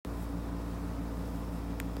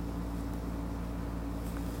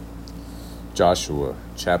Joshua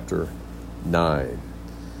chapter 9.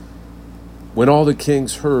 When all the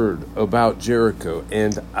kings heard about Jericho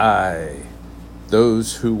and Ai,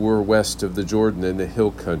 those who were west of the Jordan in the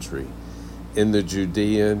hill country, in the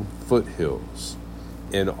Judean foothills,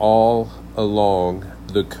 and all along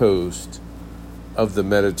the coast of the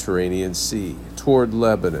Mediterranean Sea, toward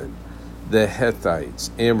Lebanon, the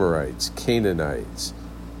Hittites, Amorites, Canaanites,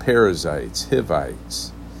 Perizzites,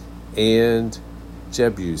 Hivites, and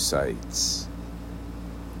Jebusites.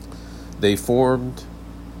 They formed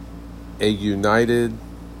a unified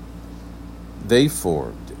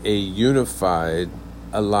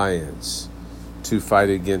alliance to fight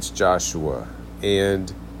against Joshua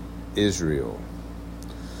and Israel.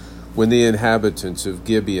 When the inhabitants of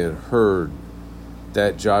Gibeon heard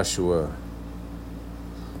that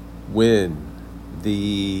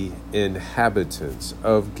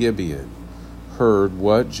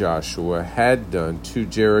what Joshua had done to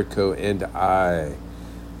Jericho and Ai,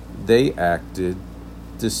 they acted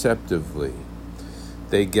deceptively.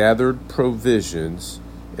 They gathered provisions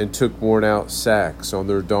and took worn-out sacks on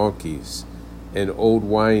their donkeys and old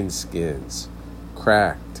wineskins,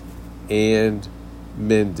 cracked and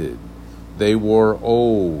mended. They wore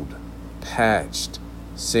old, patched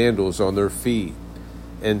sandals on their feet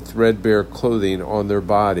and threadbare clothing on their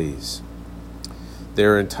bodies.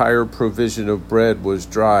 Their entire provision of bread was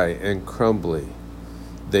dry and crumbly.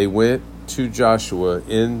 They went to Joshua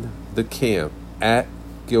in the camp at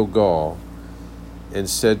Gilgal and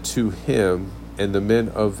said to him and the men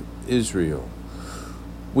of Israel,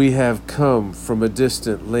 "We have come from a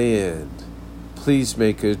distant land. Please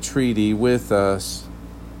make a treaty with us."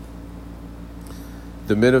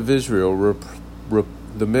 The men of Israel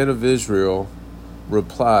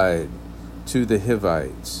replied to the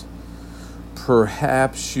Hivites,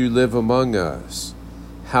 "Perhaps you live among us.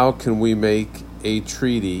 How can we make a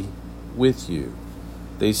treaty with you?"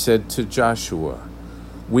 They said to Joshua,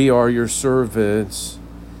 "We are your servants."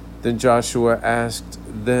 Then Joshua asked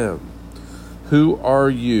them, "Who are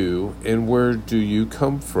you and where do you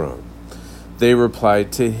come from?" They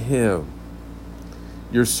replied to him,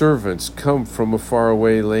 "Your servants come from a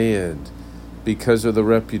faraway land because of the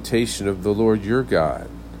reputation of the Lord your God.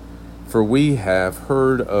 For we have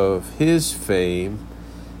heard of his fame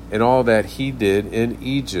and all that he did in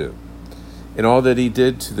Egypt, and all that he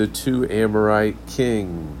did to the two Amorite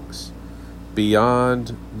kings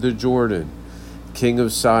beyond the Jordan, king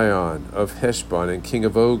of Sihon of Heshbon and king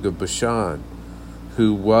of Og of Bashan,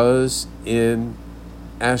 who was in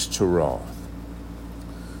Ashtaroth.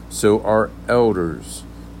 So our elders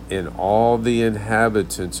and all the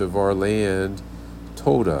inhabitants of our land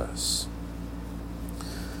told us,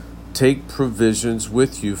 'Take provisions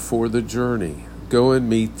with you for the journey. Go and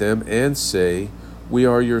meet them and say, "We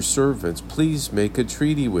are your servants. Please make a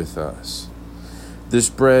treaty with us." This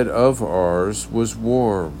bread of ours was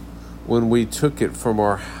warm when we took it from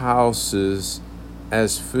our houses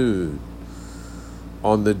as food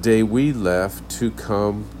on the day we left to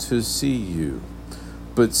come to see you.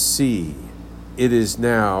 But see, it is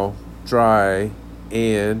now dry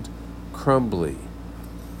and crumbly.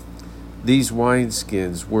 These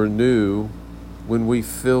wineskins were new when we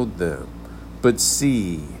filled them, but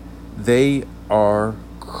see, they are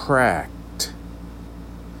cracked.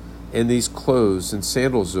 And these clothes and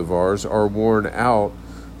sandals of ours are worn out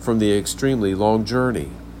from the extremely long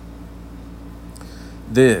journey."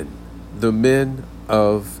 Then the men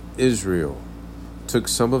of Israel took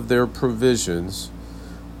some of their provisions,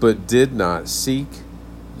 but did not seek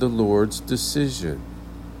the Lord's decision.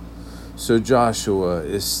 So Joshua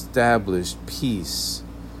established peace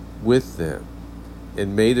with them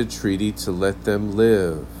and made a treaty to let them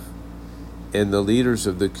live. And the leaders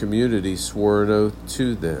of the community swore an oath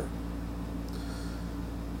to them.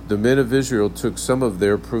 The men of Israel took some of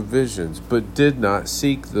their provisions, but did not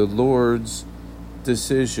seek the Lord's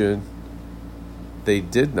decision. They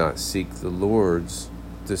did not seek the Lord's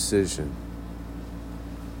decision.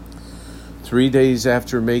 3 days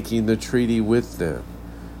after making the treaty with them,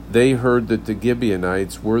 they heard that the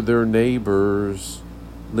Gibeonites were their neighbors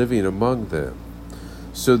living among them.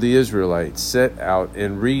 So the Israelites set out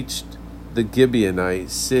and reached the Gibeonite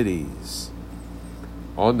cities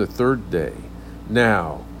on the third day.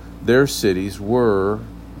 Now, their cities were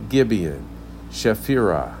Gibeon,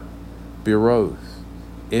 Shephirah, Beeroth,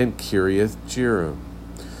 and Kiriath Jearim.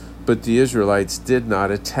 But the Israelites did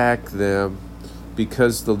not attack them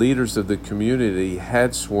because the leaders of the community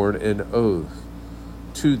had sworn an oath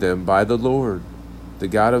to them by the Lord, the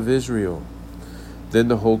God of Israel. Then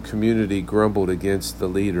the whole community grumbled against the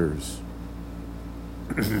leaders.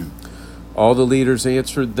 All the leaders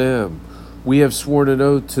answered them, We have sworn an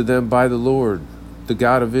oath to them by the Lord, the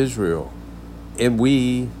God of Israel, and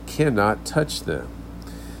we cannot touch them.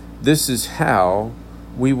 This is how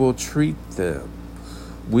we will treat them.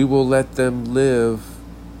 We will let them live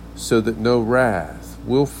so that no wrath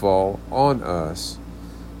will fall on us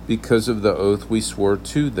because of the oath we swore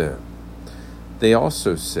to them. They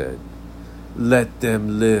also said, let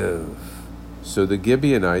them live. So the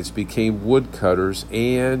Gibeonites became woodcutters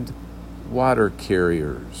and water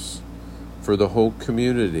carriers for the whole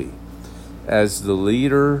community, as the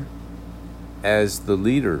leaders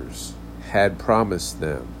had promised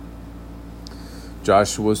them.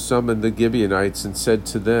 Joshua summoned the Gibeonites and said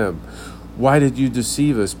to them, why did you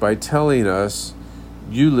deceive us by telling us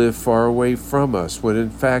you live far away from us, when in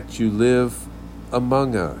fact you live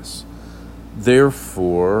among us?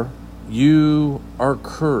 Therefore, you are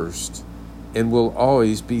cursed and will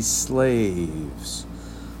always be slaves,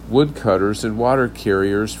 woodcutters and water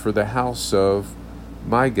carriers for the house of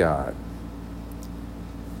my God.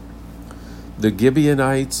 The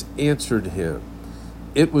Gibeonites answered him,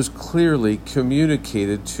 it was clearly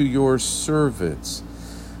communicated to your servants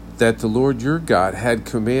that the Lord your God had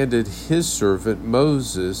commanded his servant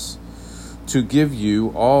Moses to give you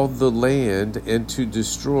all the land and to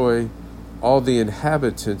destroy all the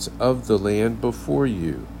inhabitants of the land before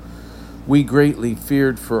you. We greatly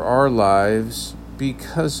feared for our lives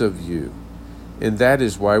because of you, and that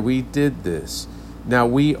is why we did this. Now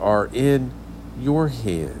we are in your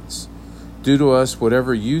hands. Do to us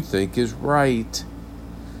whatever you think is right.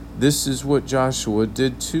 This is what Joshua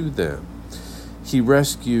did to them. He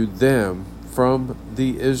rescued them from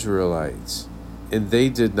the Israelites, and they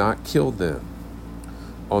did not kill them.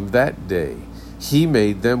 On that day, he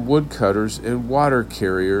made them woodcutters and water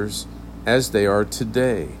carriers as they are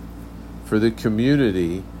today, for the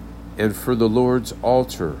community and for the Lord's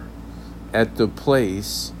altar at the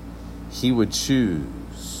place he would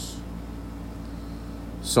choose.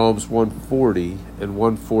 Psalms 140 and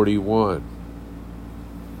 141.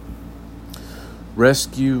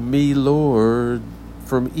 Rescue me, Lord,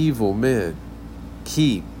 from evil men.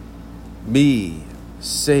 Keep me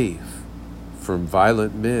safe from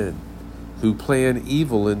violent men who plan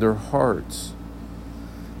evil in their hearts.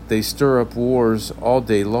 They stir up wars all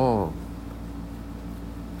day long.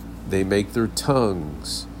 They make their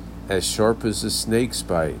tongues as sharp as a snake's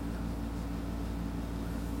bite.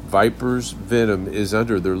 Viper's venom is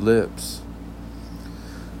under their lips.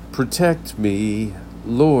 Protect me,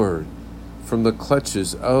 Lord, from the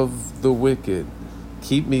clutches of the wicked.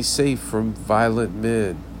 Keep me safe from violent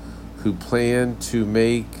men who plan to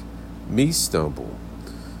make me stumble.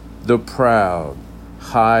 The proud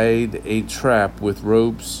hide a trap with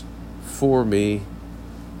ropes for me.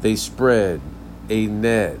 They spread a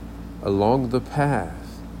net along the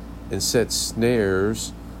path and set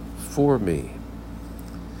snares for me.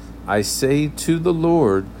 I say to the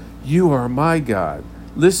Lord, you are my God.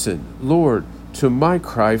 Listen, Lord, to my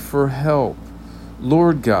cry for help.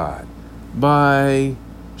 Lord God, my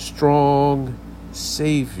strong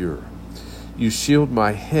Savior, you shield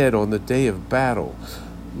my head on the day of battle.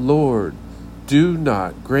 Lord, do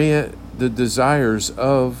not grant the desires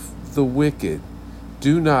of the wicked.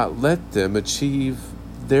 Do not let them achieve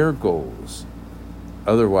their goals.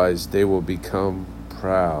 Otherwise, they will become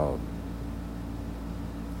proud.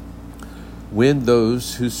 When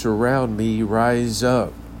those who surround me rise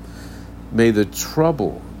up, may the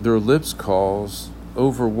trouble their lips cause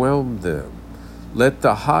overwhelm them. Let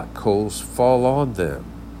the hot coals fall on them.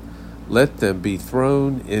 Let them be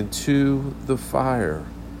thrown into the fire,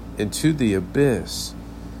 into the abyss,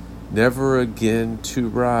 never again to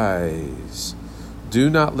rise. Do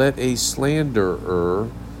not let a slanderer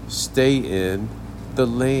stay in the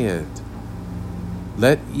land.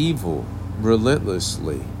 Let evil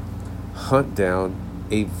relentlessly hunt down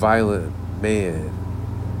a violent man.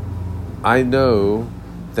 I know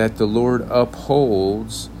that the Lord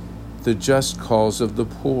upholds the just cause of the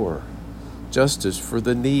poor, justice for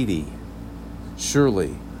the needy.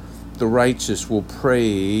 Surely the righteous will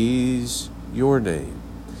praise your name.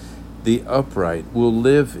 The upright will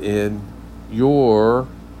live in your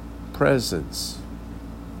presence.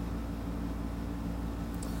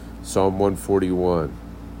 Psalm 141.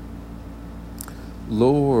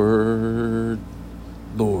 Lord,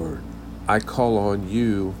 Lord, I call on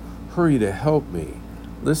you. Hurry to help me.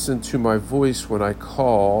 Listen to my voice when I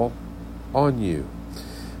call on you.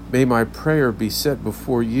 May my prayer be set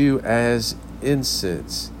before you as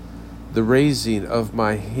incense, the raising of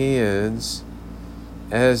my hands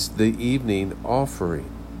as the evening offering.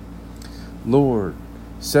 Lord,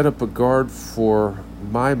 set up a guard for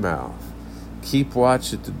my mouth. Keep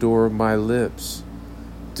watch at the door of my lips.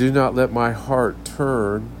 Do not let my heart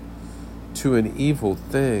turn to an evil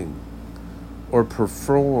thing, or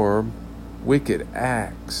perform wicked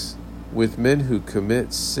acts with men who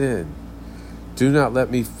commit sin. Do not let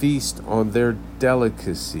me feast on their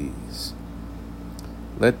delicacies.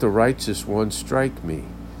 Let the righteous one strike me.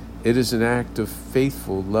 It is an act of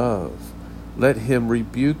faithful love. Let him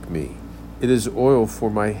rebuke me. It is oil for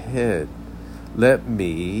my head. Let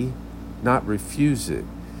me not refuse it.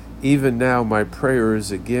 Even now my prayer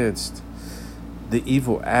is against the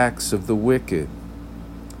evil acts of the wicked,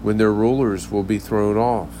 when their rulers will be thrown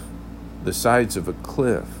off the sides of a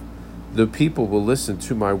cliff. The people will listen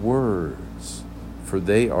to my words, for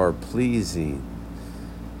they are pleasing.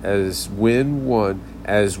 As when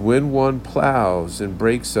one plows and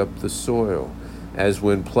breaks up the soil, as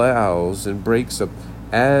when one plows and breaks up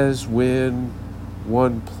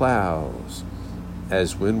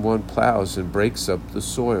the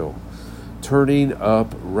soil, turning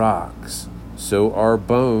up rocks, so our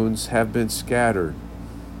bones have been scattered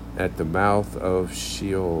at the mouth of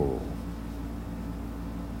Sheol.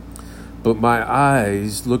 But my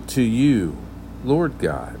eyes look to you, Lord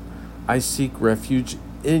God. I seek refuge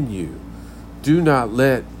in you. Do not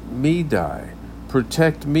let me die.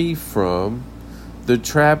 Protect me from the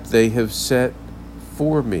trap they have set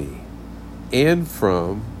for me, and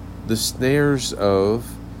from the snares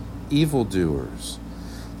of evildoers.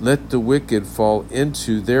 Let the wicked fall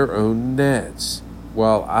into their own nets,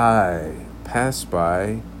 while I pass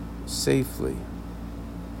by safely.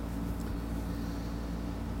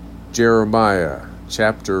 Jeremiah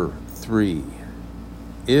chapter 3.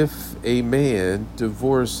 If a man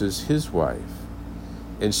divorces his wife,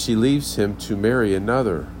 and she leaves him to marry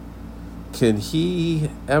another, can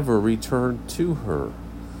he ever return to her?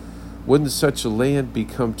 Wouldn't such a land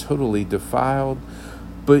become totally defiled?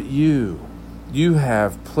 But you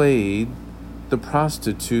have played the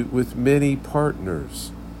prostitute with many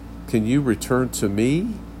partners. Can you return to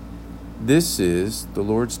me? This is the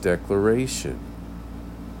Lord's declaration.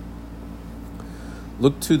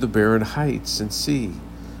 Look to the barren heights and see,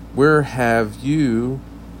 where have you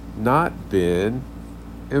not been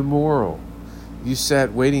immoral? You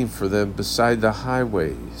sat waiting for them beside the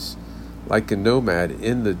highways, like a nomad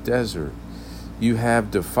in the desert. You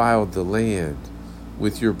have defiled the land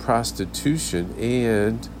with your prostitution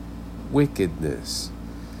and wickedness.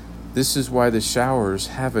 This is why the showers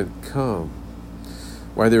haven't come,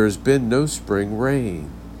 why there has been no spring rain.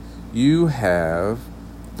 You have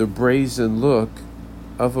the brazen look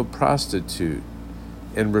of a prostitute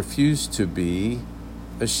and refuse to be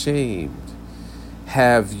ashamed.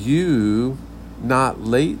 Have you not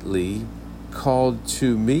lately called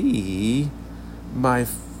to me, my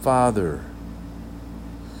Father?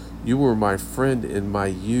 You were my friend in my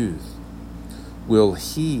youth. Will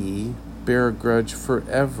he bear a grudge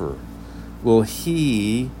forever? Will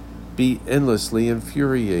he be endlessly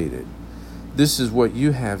infuriated? This is what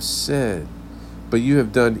you have said, but you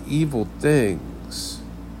have done evil things.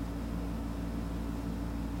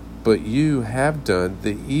 But you have done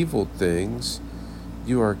the evil things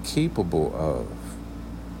you are capable of.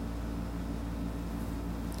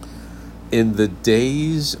 In the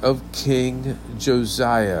days of King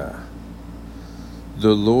Josiah,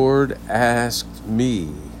 the Lord asked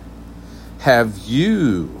me, have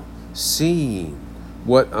you seen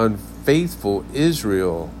what unfaithful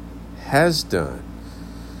Israel has done?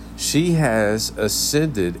 She has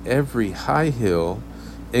ascended every high hill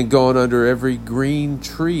and gone under every green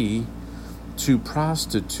tree to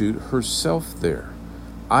prostitute herself there.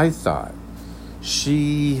 I thought,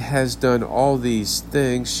 she has done all these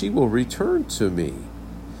things, she will return to me.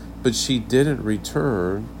 But she didn't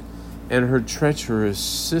return, and her treacherous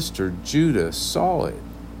sister Judah saw it.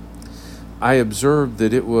 I observed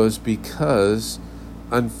that it was because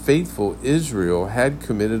unfaithful Israel had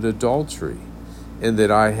committed adultery, and that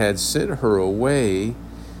I had sent her away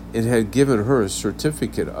and had given her a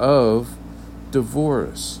certificate of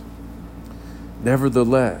divorce.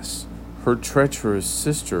 Nevertheless, her treacherous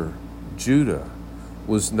sister Judah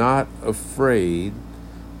was not afraid,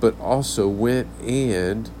 but also went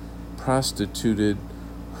and prostituted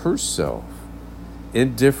herself.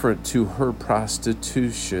 Indifferent to her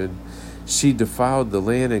prostitution, she defiled the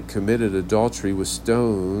land and committed adultery with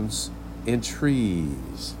stones and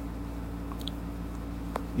trees.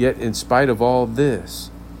 Yet in spite of all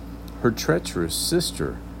this, her treacherous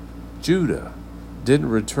sister, Judah, didn't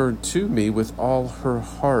return to me with all her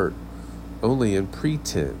heart, only in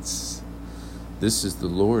pretense. This is the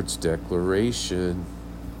Lord's declaration.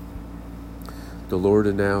 The Lord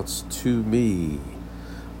announced to me,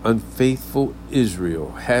 unfaithful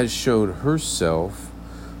Israel has shown herself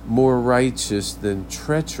more righteous than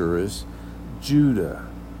treacherous Judah.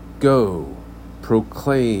 Go,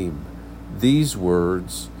 proclaim these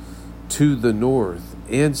words to the north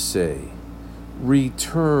and say,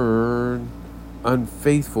 return,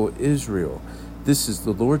 unfaithful Israel. This is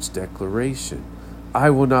the Lord's declaration. I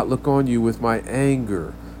will not look on you with my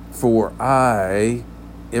anger, for I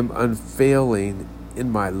am unfailing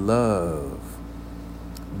in my love.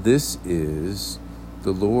 This is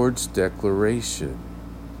the Lord's declaration.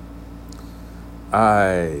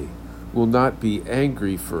 I will not be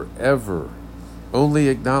angry forever. Only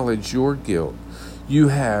acknowledge your guilt. You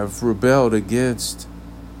have rebelled against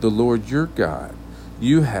the Lord your God.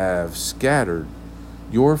 You have scattered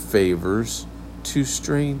your favors to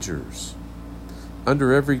strangers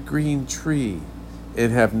under every green tree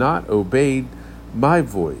and have not obeyed my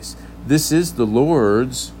voice. This is the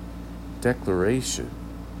Lord's declaration.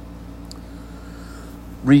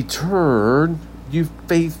 Return, you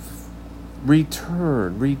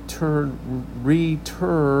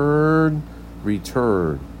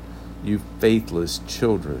return, you faithless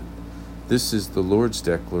children. This is the Lord's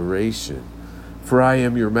declaration. For I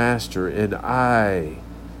am your master, and I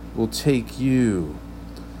will take you,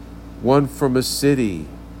 one from a city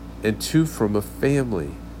and two from a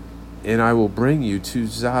family, and I will bring you to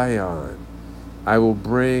Zion. I will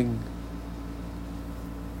bring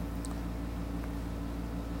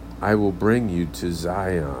you to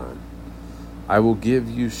Zion. I will give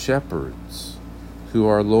you shepherds who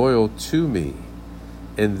are loyal to me,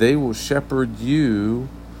 and they will shepherd you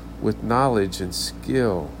with knowledge and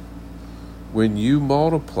skill. When you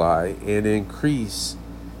multiply and increase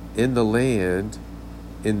in the land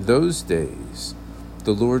in those days,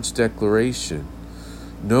 the Lord's declaration,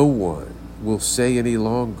 no one will say any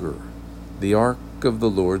longer, the ark of the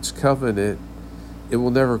Lord's covenant, it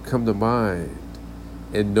will never come to mind,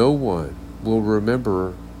 and no one will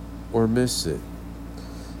remember or miss it.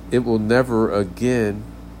 It will never again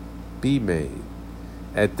be made.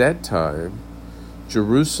 At that time,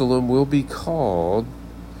 Jerusalem will be called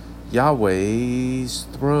Yahweh's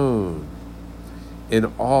throne,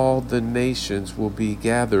 and all the nations will be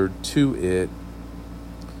gathered to it,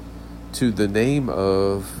 to the name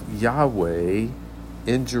of Yahweh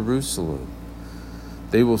in Jerusalem.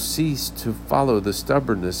 They will cease to follow the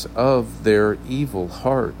stubbornness of their evil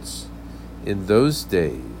hearts. In those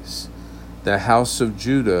days, the house of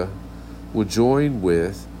Judah will join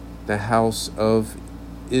with the house of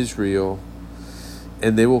Israel,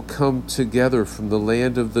 and they will come together from the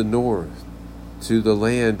land of the north to the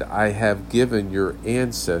land I have given your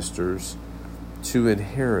ancestors to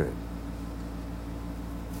inherit.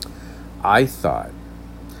 I thought,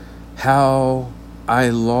 how I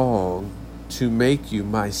long to make you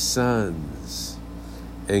my sons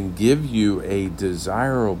and give you a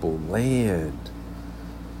desirable land,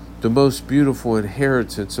 the most beautiful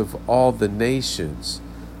inheritance of all the nations.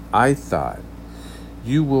 I thought,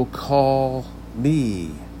 you will call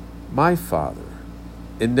me my father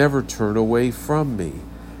and never turn away from me.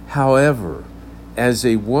 However, as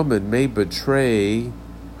a woman may betray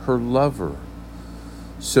her lover,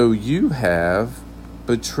 so you have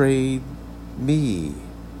betrayed me,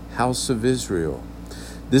 house of Israel.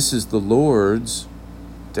 This is the Lord's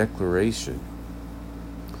declaration.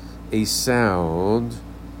 A sound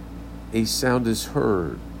is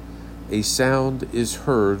heard. A sound is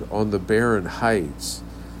heard on the barren heights,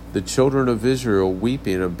 the children of Israel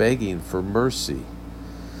weeping and begging for mercy.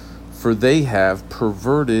 For they have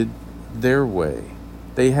perverted their way.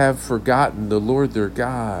 They have forgotten the Lord their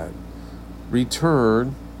God.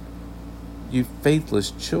 Return, you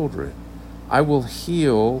faithless children. I will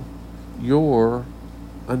heal your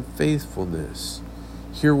unfaithfulness.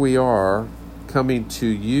 Here we are coming to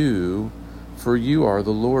you, for you are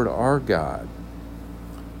the Lord our God.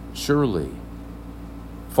 Surely,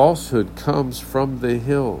 falsehood comes from the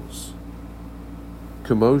hills,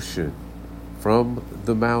 commotion from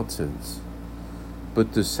the mountains.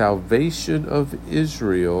 But the salvation of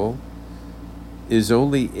Israel is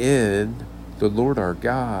only in the Lord our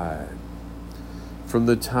God. From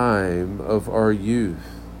the time of our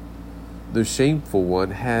youth, the shameful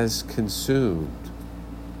one has consumed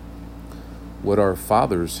what our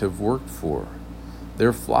fathers have worked for,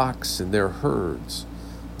 their flocks and their herds,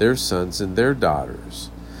 their sons and their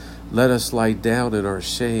daughters. Let us lie down in our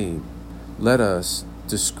shame. Let us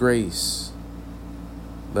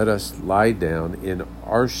lie down in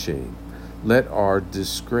our shame. Let our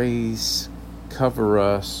disgrace cover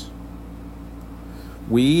us.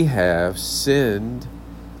 We have sinned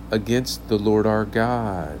against the Lord our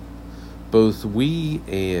God, both we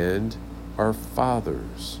and our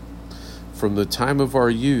fathers. From the time of our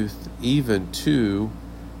youth, even to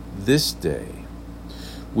this day.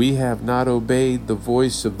 We have not obeyed the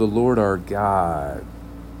voice of the Lord our God.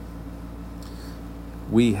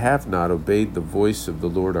 We have not obeyed the voice of the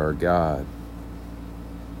Lord our God.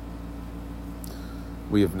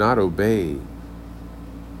 We have not obeyed.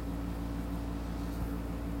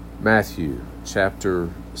 Matthew chapter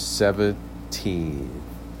 17.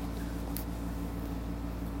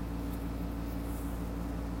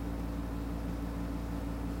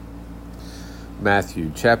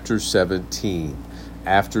 Matthew chapter 17.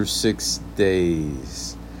 After 6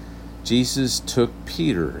 days, Jesus took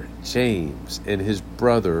Peter, James, and his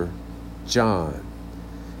brother John,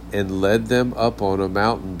 and led them up on a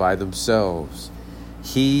mountain by themselves.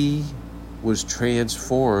 He was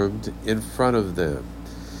transformed in front of them,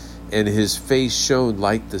 and his face shone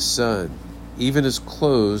like the sun. Even his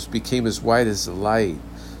clothes became as white as the light.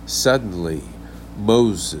 Suddenly,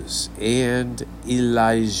 Moses and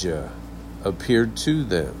Elijah appeared to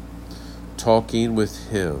them, talking with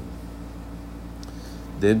him.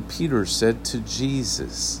 Then Peter said to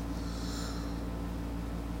Jesus,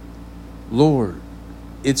 "Lord,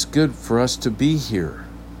 it's good for us to be here.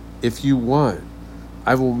 If you want,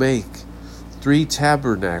 I will make 3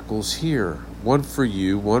 tabernacles here, one for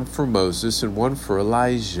you, one for Moses, and one for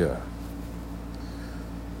Elijah."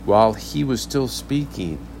 While he was still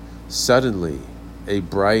speaking, suddenly a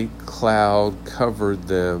bright cloud covered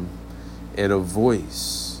them, and a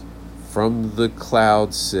voice from the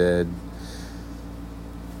cloud said,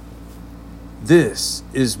 "This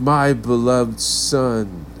is my beloved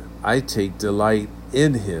Son. I take delight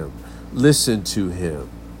in him. Listen to him."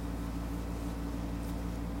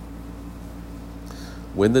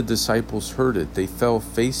 When the disciples heard it, they fell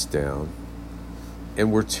face down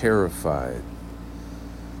and were terrified.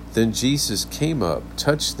 Then Jesus came up,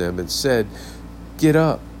 touched them, and said, "Get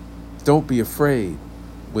up, don't be afraid."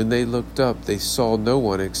 When they looked up, they saw no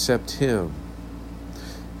one except him,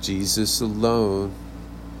 Jesus alone.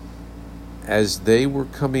 As they were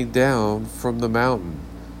coming down from the mountain,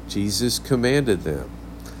 Jesus commanded them,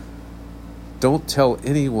 "Don't tell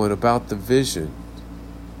anyone about the vision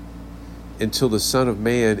until the Son of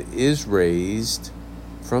Man is raised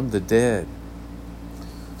from the dead."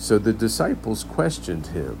 So the disciples questioned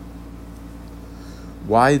him,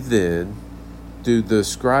 "Why then do the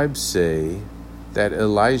scribes say that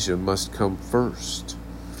Elijah must come first?"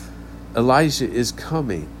 "Elijah is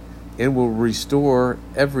coming and will restore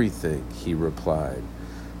everything," he replied.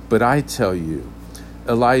 "But I tell you,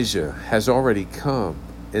 Elijah has already come,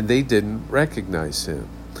 and they didn't recognize him.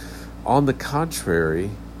 On the contrary,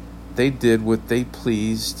 they did what they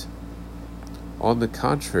pleased. On the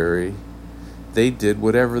contrary, they did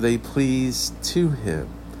whatever they pleased to him.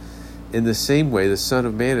 In the same way, the Son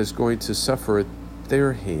of Man is going to suffer at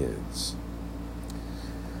their hands."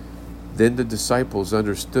 Then the disciples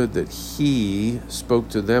understood that he spoke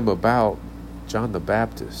to them about John the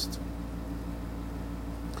Baptist.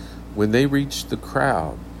 When they reached the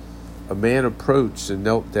crowd, a man approached and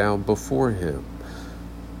knelt down before him.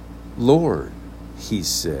 "Lord," he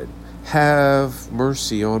said, "have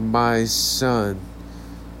mercy on my son,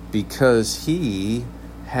 because he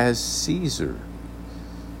has Caesar.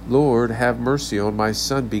 Lord, have mercy on my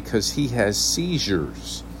son, because he has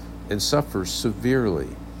seizures and suffers severely.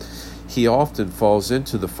 He often falls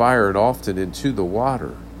into the fire and often into the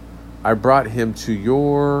water. I brought him to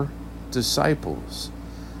your disciples,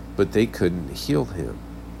 but they couldn't heal him."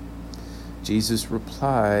 Jesus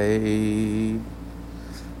replied,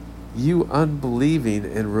 "You unbelieving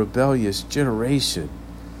and rebellious generation,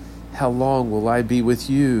 how long will I be with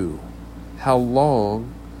you? How long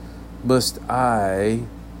must I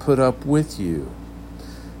put up with you?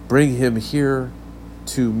 Bring him here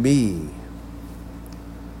to me."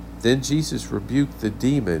 Then Jesus rebuked the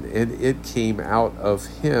demon, and it came out of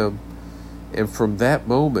him, and from that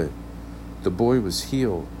moment the boy was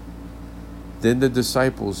healed. Then the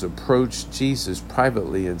disciples approached Jesus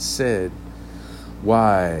privately and said,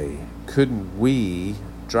 "Why couldn't we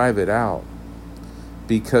drive it out?"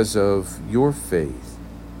 "Because of your faith,"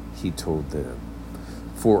 he told them.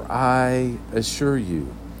 "For I assure you,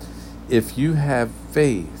 if you have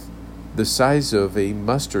faith the size of a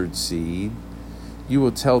mustard seed, you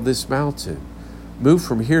will tell this mountain, 'Move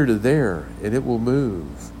from here to there,' and it will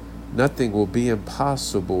move. Nothing will be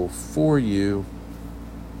impossible for you.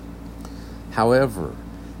 However,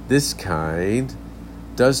 this kind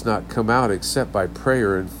does not come out except by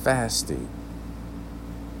prayer and fasting."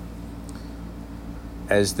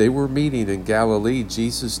 As they were meeting in Galilee,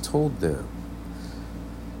 Jesus told them,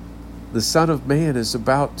 "The Son of Man is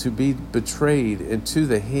about to be betrayed into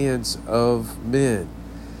the hands of men.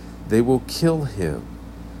 They will kill him,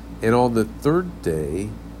 and on the 3rd day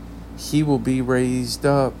he will be raised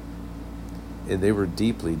up. And they were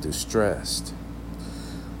deeply distressed.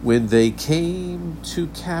 When they came to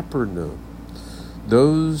Capernaum,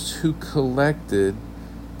 those who collected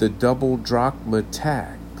the double drachma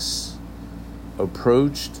tax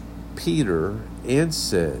approached Peter and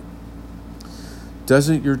said,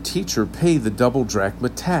 "Doesn't your teacher pay the double drachma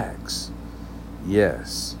tax?"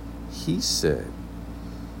 "Yes," he said.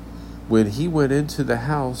 When he went into the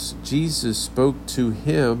house, Jesus spoke to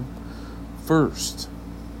him first.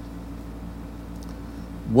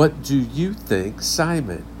 "What do you think,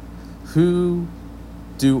 Simon? Who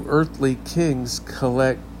do earthly kings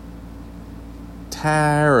collect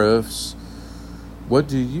tariffs?" What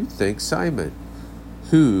do you think, Simon?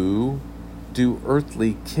 Who do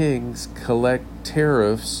earthly kings collect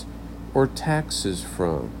tariffs or taxes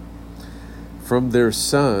from? From their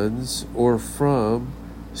sons or from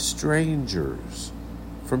strangers?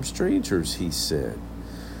 From strangers, he said.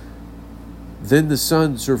 "Then the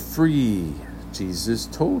sons are free," Jesus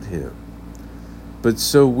told him. "But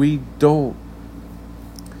so we don't."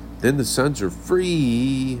 Then the sons are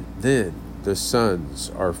free. Then the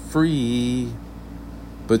sons are free.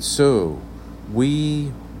 But so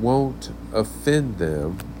we won't offend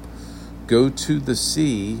them. Go to the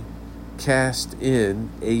sea, cast in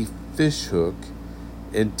a fish hook,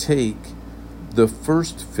 and take the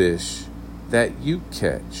first fish that you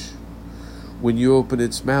catch. When you open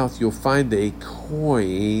its mouth, you'll find a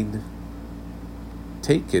coin.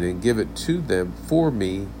 Take it and give it to them for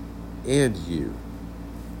me and you.